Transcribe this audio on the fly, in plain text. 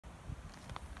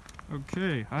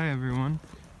Okay, hi everyone.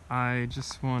 I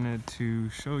just wanted to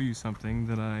show you something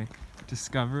that I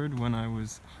discovered when I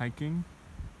was hiking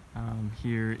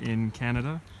here in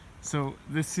Canada. So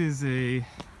this is a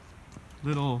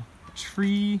little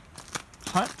tree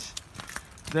hut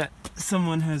that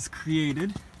someone has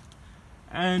created,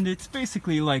 and it's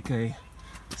basically like a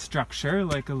structure,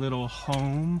 like a little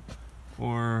home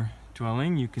or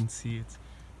dwelling. You can see it's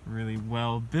really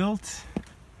well built.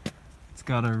 It's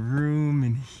got a room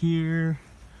in here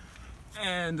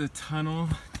and a tunnel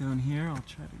down here. I'll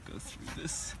try to go through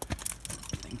this.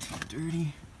 Getting too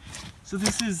dirty. So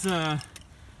this is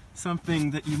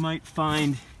something that you might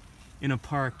find in a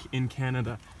park in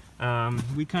Canada.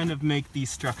 We kind of make these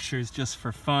structures just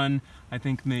for fun. I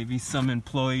think maybe some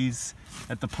employees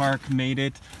at the park made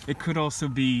it. It could also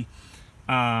be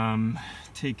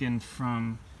taken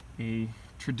from a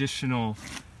traditional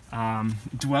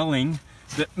dwelling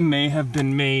that may have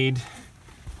been made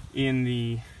in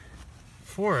the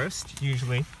forest,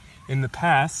 usually in the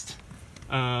past,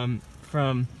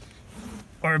 from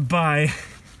or by,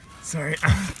 sorry,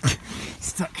 I'm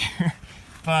stuck here,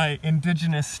 by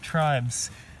indigenous tribes,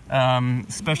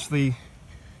 especially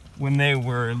when they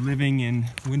were living in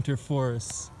winter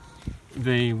forests.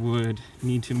 They would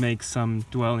need to make some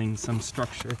dwelling, some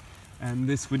structure, and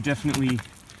this would definitely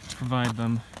provide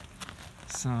them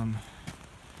some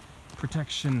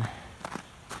protection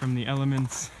from the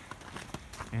elements,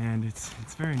 and it's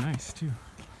very nice too.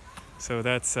 So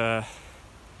that's a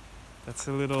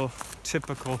little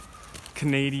typical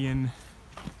Canadian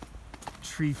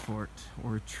tree fort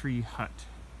or tree hut.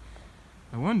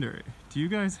 I wonder, do you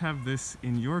guys have this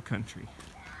in your country?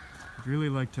 I'd really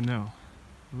like to know.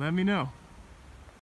 Let me know.